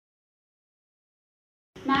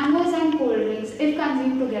Mangoes and cold drinks, if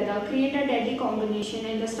consumed together, create a deadly combination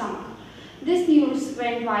in the stomach. This news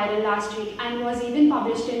went viral last week and was even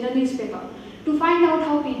published in the newspaper. To find out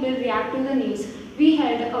how people react to the news, we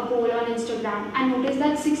held a poll on Instagram and noticed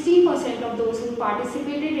that 16% of those who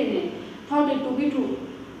participated in it thought it to be true.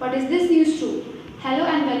 But is this news true? Hello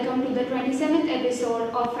and welcome to the 27th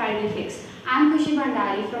episode of Friday Fix. I am Khushi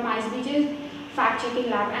Bhandari from ISBJ Fact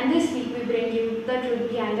Checking Lab, and this week we bring you the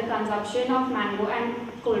truth behind the consumption of mango and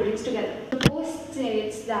cold drinks together. The post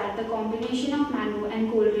states that the combination of mango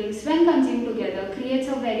and cold drinks when consumed together creates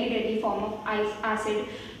a very deadly form of acid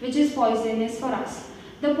which is poisonous for us.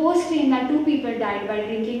 The post claimed that 2 people died by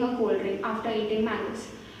drinking a cold drink after eating mangoes.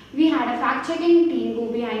 We had a fact-checking team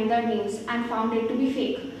go behind the news and found it to be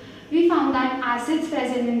fake. We found that acids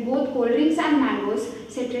present in both cold drinks and mangoes,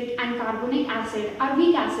 citric and carbonic acid, are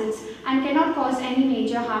weak acids and cannot cause any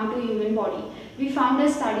major harm to human body. We found a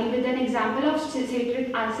study with an example of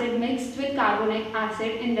citric acid mixed with carbonic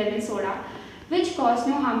acid in lemon soda, which caused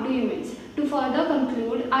no harm to humans. To further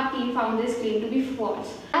conclude, our team found this claim to be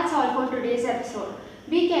false. That's all for today's episode.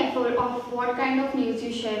 Be careful of what kind of news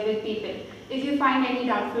you share with people. If you find any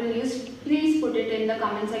doubtful news, please put it in the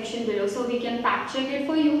comment section below so we can fact check it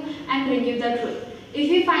for you and bring you the truth. If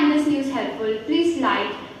you find this news helpful, please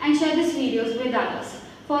like and share these videos with others.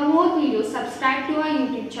 For more videos, subscribe to our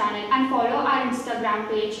YouTube channel and follow our Instagram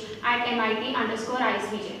page at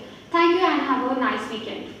MIT_ISBJ. Thank you and have a nice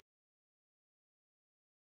weekend.